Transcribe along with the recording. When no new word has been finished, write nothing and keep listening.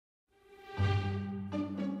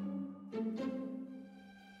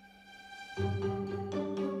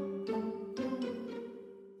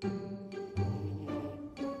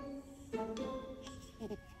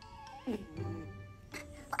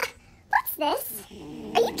this.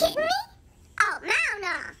 Are you kidding me? Oh, no.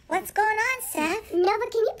 What's going on, Seph? Nova,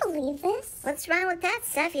 can you believe this? What's wrong with that,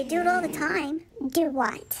 Seph? You do it all the time. Do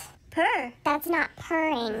what? Purr. That's not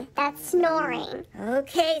purring. That's snoring.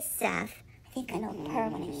 Okay, Seph. I think I know purr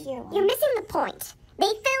when I hear one. You're missing the point. They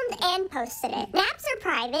filmed and posted it. Naps are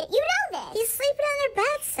private. You know this. He's sleeping on their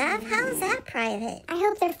bed, Seph. How is that private? I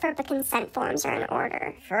hope their FERPA consent forms are in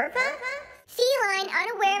order. FERPA? Feline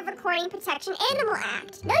Unaware of Recording Protection Animal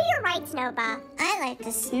Act. Know your rights, Nova. I like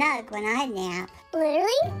to snug when I nap.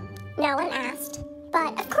 Literally? No one asked.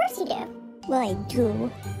 But of course you do. Well, I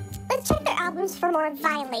do. Let's check their albums for more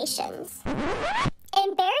violations.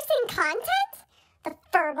 Embarrassing content? The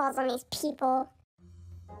furballs on these people.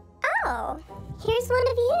 Oh, here's one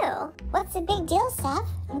of you. What's the big deal, Seph?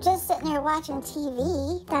 I'm just sitting here watching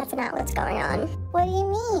TV. That's not what's going on. What do you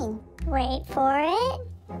mean? Wait for it.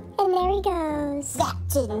 And there he goes. That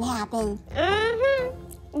didn't happen.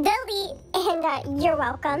 Delete, and you're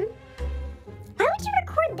welcome. Why would you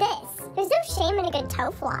record this? There's no shame in a good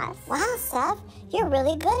toe floss. Wow, Seph, you're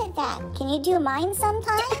really good at that. Can you do mine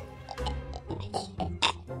sometime?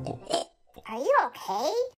 Are you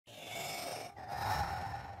okay?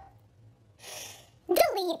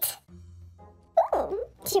 Delete. Ooh,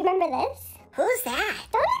 do you remember this? Who's that?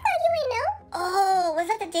 Don't act like you ain't know. Oh, was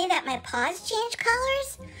that the day that my paws changed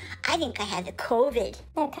colors? I think I had the COVID.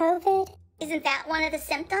 The COVID? Isn't that one of the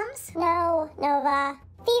symptoms? No, Nova.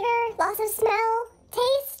 Fever, loss of smell,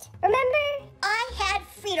 taste. Remember? I had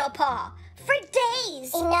Frito Paw for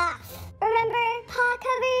days. Enough. Remember paw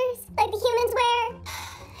covers like the humans wear?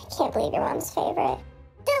 I can't believe your mom's favorite.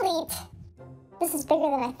 Delete. This is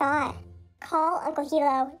bigger than I thought. Call Uncle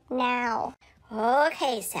Helo now.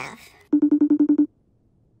 Okay, Seph.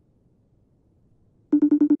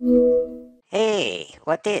 Hey,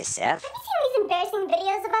 what is, Seph? Have you seen these embarrassing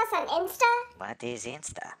videos of us on Insta? What is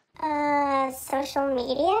Insta? Social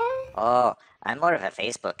media? Oh, I'm more of a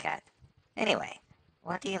Facebook cat. Anyway,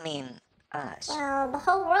 what do you mean, us? Well, the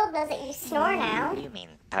whole world knows that you snore now. You mean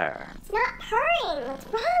purr. It's not purring. What's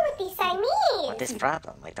wrong with these Siamese? What is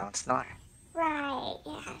problem? We don't snore. Right,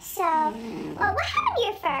 yeah. So, well, what happened to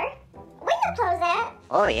your fur? Where you close at?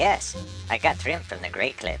 Oh, yes. I got trimmed from the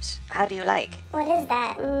gray clips. How do you like? What is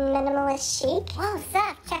that, minimalist chic? Whoa,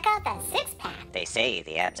 Seph, check out that six-pack. They say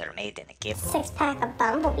the abs are made in a kibble. Six-pack of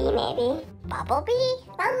Bumblebee, maybe.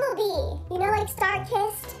 Bumblebee? Bumblebee! You know, like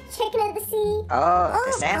Star-Kissed, Chicken of the Sea? Oh,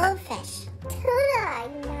 the salmon. Blowfish. Tuna,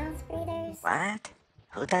 you mouth breathers. What?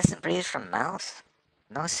 Who doesn't breathe from mouth?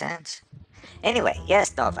 No sense. Anyway,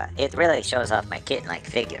 yes, Nova, it really shows off my kitten-like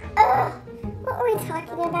figure. Ugh! What were we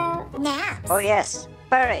talking about? Naps. Oh, yes.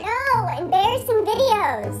 Purring. No, embarrassing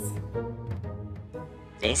videos.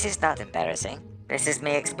 This is not embarrassing. This is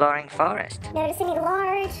me exploring forest. Noticing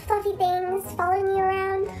large, fluffy things following you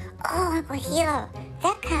around. Oh, Uncle Helo,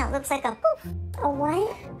 that kind of looks like a poof. A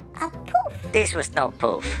what? A poof. This was no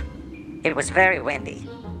poof. It was very windy.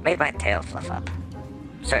 Made my tail fluff up.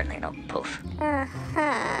 Certainly no poof.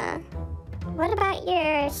 Uh-huh. What about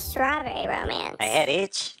your strawberry romance? I had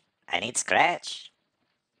itch. I need scratch.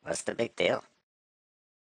 What's the big deal?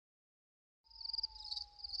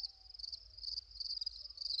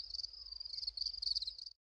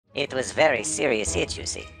 It was very serious itch, you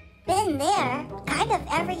see. Been there kind of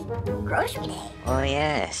every grocery day. Oh,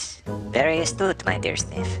 yes. Very astute, my dear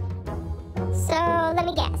Sniff. So, let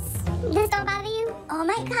me guess. This don't bother you? Oh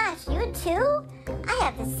my gosh, you too? I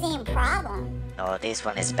have the same problem. No, this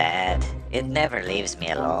one is bad. It never leaves me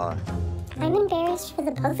alone. I'm embarrassed for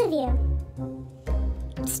the both of you.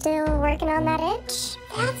 Still working on that itch?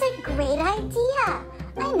 That's a great idea.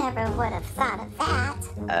 I never would have thought of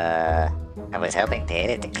that. I was helping to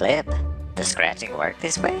edit the clip. Does scratching work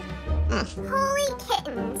this way? Holy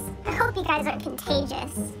kittens. I hope you guys aren't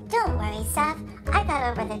contagious. Don't worry, Seph. I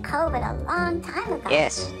got over the COVID a long time ago.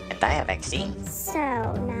 Yes, and I have vaccine. So,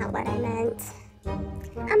 not what I meant.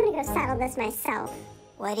 I'm gonna go settle this myself.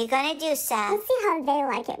 What are you gonna do, Seph? Let's see how they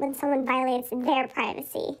like it when someone violates their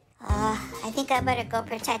privacy. I think I better go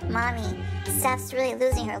protect Mommy. Seph's really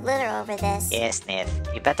losing her litter over this. Yes, Sniff,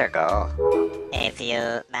 you better go. A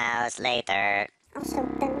few miles later. I'll show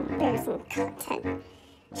them embarrassing content.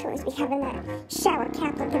 She'll always be having that shower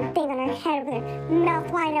cap looking thing on her head with her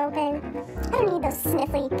mouth wide open. I don't need those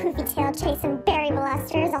sniffly, poofy tail chasing berry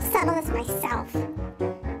molesters. I'll settle this myself.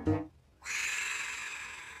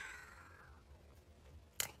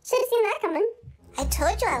 Should have seen that coming. I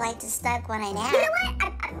told you I like to snug when I nap. You know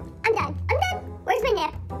what?